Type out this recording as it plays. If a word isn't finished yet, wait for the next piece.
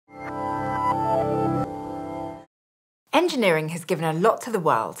Engineering has given a lot to the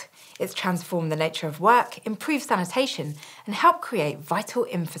world. It's transformed the nature of work, improved sanitation, and helped create vital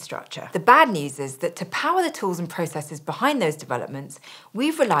infrastructure. The bad news is that to power the tools and processes behind those developments,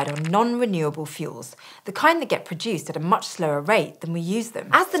 we've relied on non-renewable fuels, the kind that get produced at a much slower rate than we use them.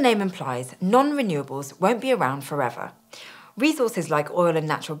 As the name implies, non-renewables won't be around forever. Resources like oil and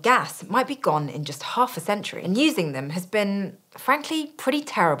natural gas might be gone in just half a century, and using them has been, frankly, pretty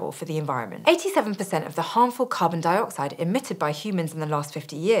terrible for the environment. 87% of the harmful carbon dioxide emitted by humans in the last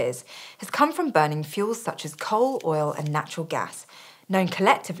 50 years has come from burning fuels such as coal, oil, and natural gas, known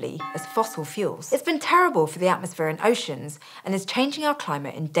collectively as fossil fuels. It's been terrible for the atmosphere and oceans and is changing our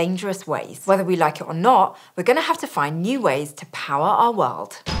climate in dangerous ways. Whether we like it or not, we're going to have to find new ways to power our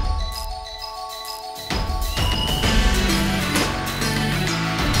world.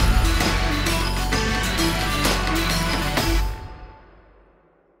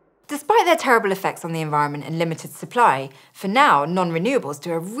 Despite their terrible effects on the environment and limited supply, for now, non-renewables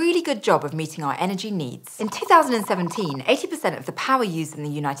do a really good job of meeting our energy needs. In 2017, 80% of the power used in the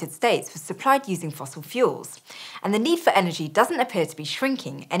United States was supplied using fossil fuels, and the need for energy doesn't appear to be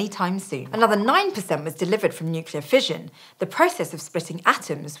shrinking anytime soon. Another 9% was delivered from nuclear fission, the process of splitting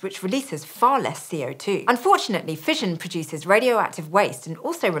atoms which releases far less CO2. Unfortunately, fission produces radioactive waste and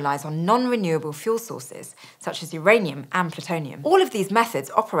also relies on non-renewable fuel sources, such as uranium and plutonium. All of these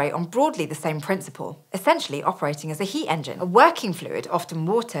methods operate on broadly the same principle, essentially operating as a heat engine. A working fluid, often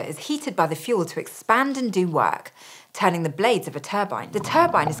water, is heated by the fuel to expand and do work, turning the blades of a turbine. The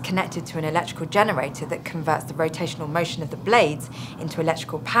turbine is connected to an electrical generator that converts the rotational motion of the blades into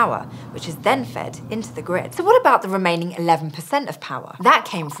electrical power, which is then fed into the grid. So what about the remaining 11% of power? That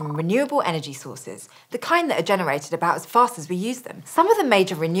came from renewable energy sources, the kind that are generated about as fast as we use them. Some of the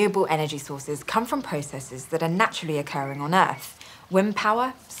major renewable energy sources come from processes that are naturally occurring on Earth. Wind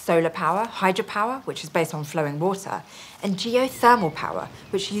power, solar power, hydropower, which is based on flowing water, and geothermal power,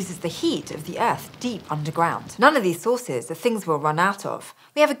 which uses the heat of the Earth deep underground. None of these sources are things we'll run out of.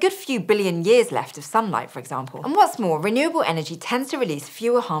 We have a good few billion years left of sunlight, for example. And what's more, renewable energy tends to release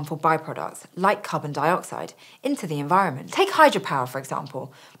fewer harmful byproducts, like carbon dioxide, into the environment. Take hydropower, for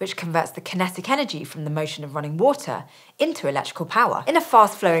example, which converts the kinetic energy from the motion of running water into electrical power. In a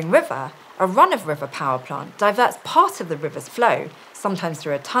fast-flowing river, a run-of-river power plant diverts part of the river's flow, sometimes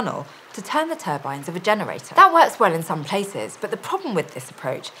through a tunnel, to turn the turbines of a generator. That works well in some places, but the problem with this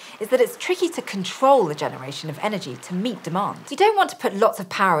approach is that it's tricky to control the generation of energy to meet demand. You don't want to put lots of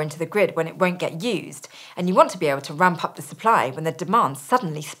power into the grid when it won't get used, and you want to be able to ramp up the supply when the demand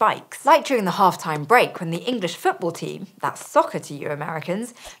suddenly spikes. Like during the halftime break when the English football team, that's soccer to you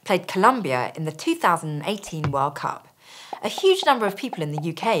Americans, played Colombia in the 2018 World Cup. A huge number of people in the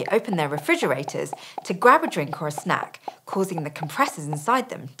UK opened their refrigerators to grab a drink or a snack, causing the compressors inside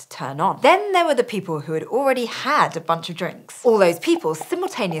them to turn on. Then there were the people who had already had a bunch of drinks. All those people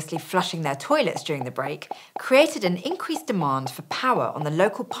simultaneously flushing their toilets during the break created an increased demand for power on the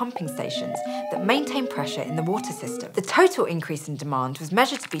local pumping stations that maintain pressure in the water system. The total increase in demand was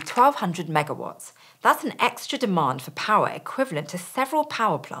measured to be 1,200 megawatts. That's an extra demand for power equivalent to several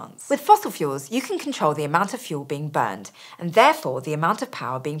power plants. With fossil fuels, you can control the amount of fuel being burned, and therefore the amount of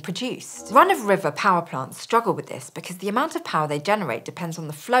power being produced. Run-of-river power plants struggle with this because the amount of power they generate depends on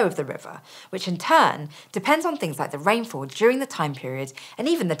the flow of the river, which in turn depends on things like the rainfall during the time period and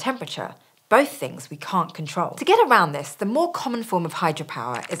even the temperature. Both things we can't control. To get around this, the more common form of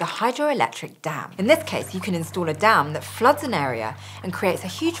hydropower is a hydroelectric dam. In this case, you can install a dam that floods an area and creates a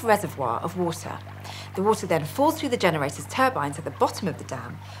huge reservoir of water. The water then falls through the generator's turbines at the bottom of the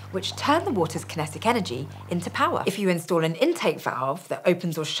dam, which turn the water's kinetic energy into power. If you install an intake valve that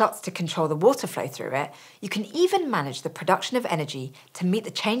opens or shuts to control the water flow through it, you can even manage the production of energy to meet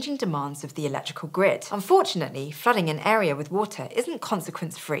the changing demands of the electrical grid. Unfortunately, flooding an area with water isn't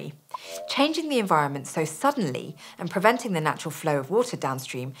consequence-free. Changing the environment so suddenly and preventing the natural flow of water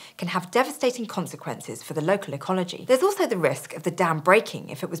downstream can have devastating consequences for the local ecology. There's also the risk of the dam breaking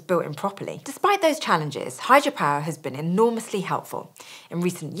if it was built improperly. Despite those challenges, hydropower has been enormously helpful. In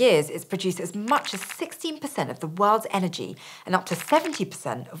recent years, it's produced as much as 16% of the world's energy and up to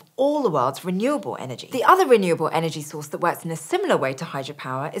 70% of all the world's renewable energy. The other renewable energy source that works in a similar way to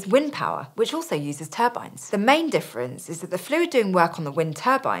hydropower is wind power, which also uses turbines. The main difference is that the fluid doing work on the wind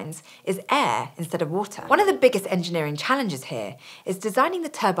turbines is air instead of water. One of the biggest engineering challenges here is designing the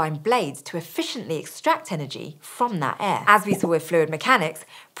turbine blades to efficiently extract energy from that air. As we saw with fluid mechanics,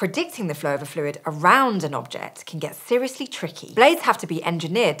 predicting the flow of a fluid around an object can get seriously tricky. Blades have to be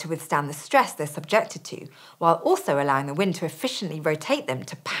engineered to withstand the stress they're subjected to, while also allowing the wind to efficiently rotate them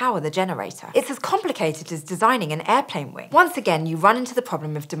to power the generator. It's as complicated as designing an airplane wing. Once again, you run into the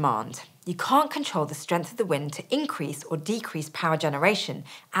problem of demand. You can't control the strength of the wind to increase or decrease power generation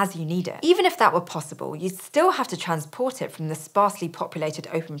as you need it. Even if that were possible, you'd still have to transport it from the sparsely populated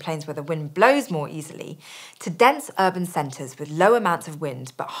open plains where the wind blows more easily to dense urban centres with low amounts of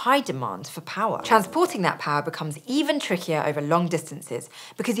wind but high demand for power. Transporting that power becomes even trickier over long distances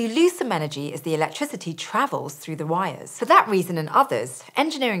because you lose some energy as the electricity travels through the wires. For that reason and others,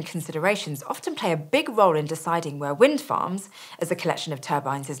 engineering considerations often play a big role in deciding where wind farms, as a collection of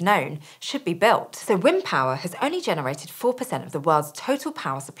turbines is known, should be built. So wind power has only generated 4% of the world's total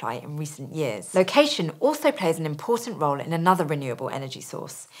power supply in recent years. Location also plays an important role in another renewable energy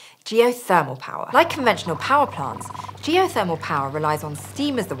source, geothermal power. Like conventional power plants, geothermal power relies on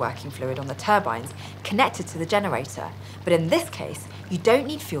steam as the working fluid on the turbines connected to the generator. But in this case, you don't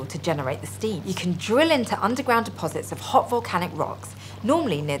need fuel to generate the steam. You can drill into underground deposits of hot volcanic rocks,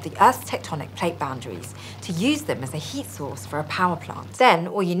 normally near the Earth's tectonic plate boundaries, to use them as a heat source for a power plant. Then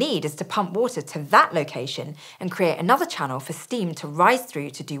all you need is to pump water to that location and create another channel for steam to rise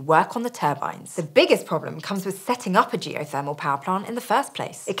through to do work on the turbines. The biggest problem comes with setting up a geothermal power plant in the first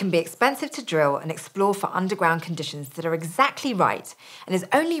place. It can be expensive to drill and explore for underground conditions that are exactly right, and is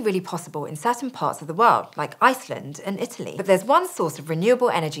only really possible in certain parts of the world, like Iceland and Italy. But there's one source of renewable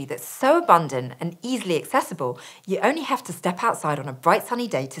energy that's so abundant and easily accessible, you only have to step outside on a bright sunny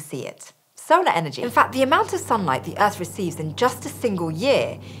day to see it. Solar energy. In fact, the amount of sunlight the Earth receives in just a single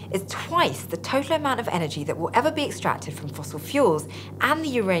year is twice the total amount of energy that will ever be extracted from fossil fuels and the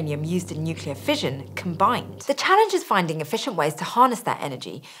uranium used in nuclear fission combined. The challenge is finding efficient ways to harness that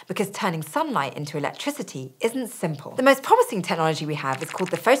energy, because turning sunlight into electricity isn't simple. The most promising technology we have is called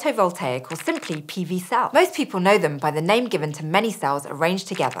the photovoltaic, or simply PV cell. Most people know them by the name given to many cells arranged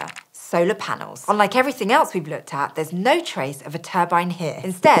together: solar panels. Unlike everything else we've looked at, there's no trace of a turbine here.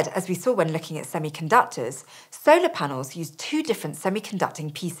 Instead, as we saw when looking at semiconductors, solar panels use two different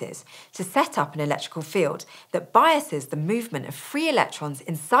semiconducting pieces to set up an electrical field that biases the movement of free electrons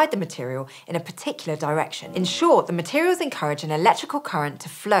inside the material in a particular direction. In short, the materials encourage an electrical current to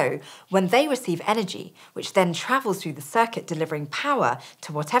flow when they receive energy, which then travels through the circuit delivering power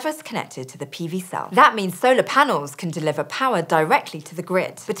to whatever's connected to the PV cell. That means solar panels can deliver power directly to the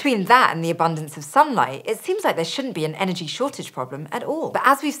grid. Between that and the abundance of sunlight, it seems like there shouldn't be an energy shortage problem at all. But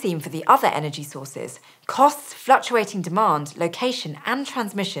as we've seen for the other energy sources, costs, fluctuating demand, location, and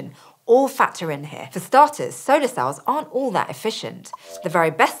transmission all factor in here. For starters, solar cells aren't all that efficient. The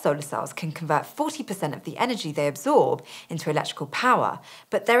very best solar cells can convert 40% of the energy they absorb into electrical power,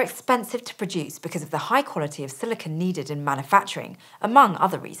 but they're expensive to produce because of the high quality of silicon needed in manufacturing, among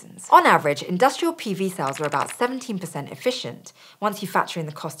other reasons. On average, industrial PV cells are about 17% efficient. Once you factor in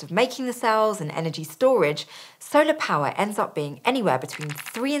the cost of making the cells and energy storage, solar power ends up being anywhere between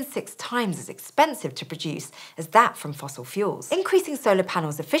 3 and 6 times as expensive to produce as that from fossil fuels. Increasing solar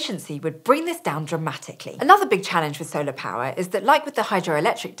panels' efficiency would bring this down dramatically. Another big challenge with solar power is that, like with the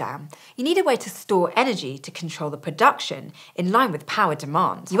hydroelectric dam, you need a way to store energy to control the production in line with power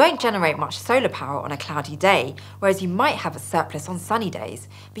demand. You won't generate much solar power on a cloudy day, whereas you might have a surplus on sunny days,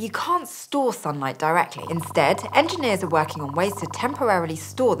 but you can't store sunlight directly. Instead, engineers are working on ways to temporarily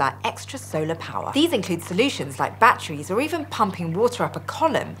store that extra solar power. These include solutions like batteries or even pumping water up a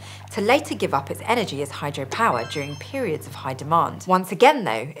column to later give up its energy as hydropower during periods of high demand. Once again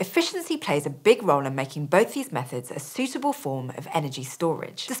though, efficiency plays a big role in making both these methods a suitable form of energy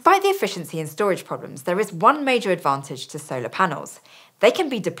storage. Despite the efficiency and storage problems, there is one major advantage to solar panels. They can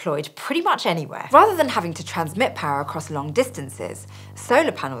be deployed pretty much anywhere. Rather than having to transmit power across long distances,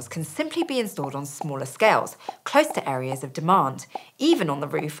 solar panels can simply be installed on smaller scales, close to areas of demand, even on the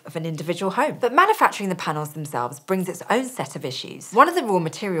roof of an individual home. But manufacturing the panels themselves brings its own set of issues. One of the raw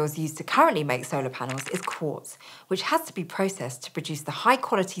materials used to currently make solar panels is quartz, which has to be processed to produce the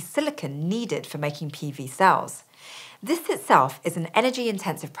high-quality silicon needed for making PV cells. This itself is an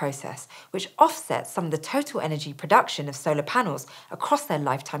energy-intensive process which offsets some of the total energy production of solar panels across their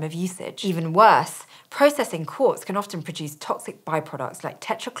lifetime of usage. Even worse, processing quartz can often produce toxic byproducts like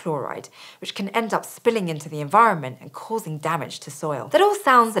tetrachloride, which can end up spilling into the environment and causing damage to soil. That all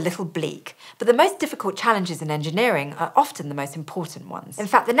sounds a little bleak, but the most difficult challenges in engineering are often the most important ones. In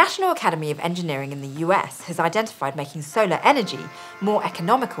fact, the National Academy of Engineering in the US has identified making solar energy more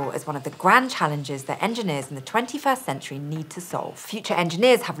economical as one of the grand challenges that engineers in the 21st century need to solve. Future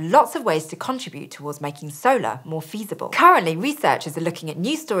engineers have lots of ways to contribute towards making solar more feasible. Currently, researchers are looking at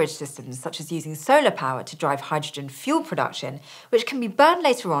new storage systems such as using solar power to drive hydrogen fuel production, which can be burned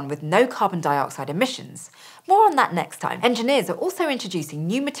later on with no carbon dioxide emissions. More on that next time. Engineers are also introducing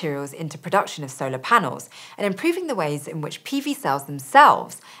new materials into production of solar panels and improving the ways in which PV cells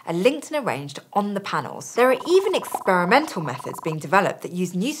themselves are linked and arranged on the panels. There are even experimental methods being developed that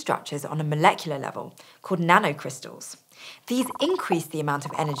use new structures on a molecular level, called nanocrystals. These increase the amount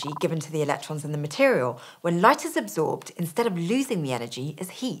of energy given to the electrons in the material when light is absorbed instead of losing the energy as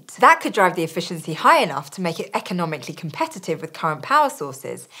heat. That could drive the efficiency high enough to make it economically competitive with current power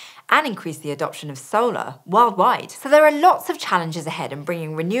sources and increase the adoption of solar worldwide. So there are lots of challenges ahead in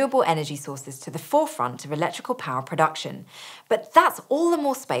bringing renewable energy sources to the forefront of electrical power production. But that's all the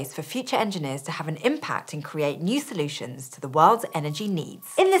more space for future engineers to have an impact and create new solutions to the world's energy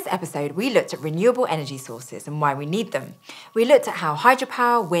needs. In this episode, we looked at renewable energy sources and why we need them. We looked at how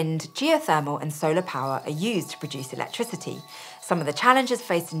hydropower, wind, geothermal and solar power are used to produce electricity, some of the challenges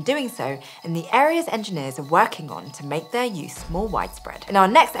faced in doing so, and the areas engineers are working on to make their use more widespread. In our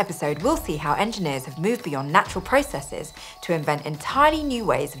next episode, we'll see how engineers have moved beyond natural processes to invent entirely new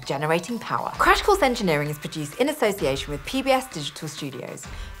ways of generating power. Crash Course Engineering is produced in association with PBS Digital Studios,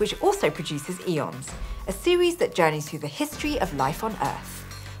 which also produces Eons, a series that journeys through the history of life on Earth.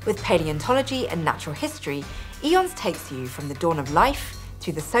 With paleontology and natural history, Eons takes you from the dawn of life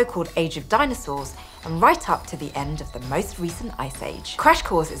to the so-called age of dinosaurs and right up to the end of the most recent ice age. Crash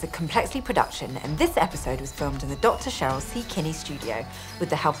Course is a Complexly production, and this episode was filmed in the Dr. Cheryl C. Kinney studio with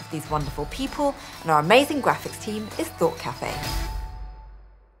the help of these wonderful people, and our amazing graphics team is Thought Cafe.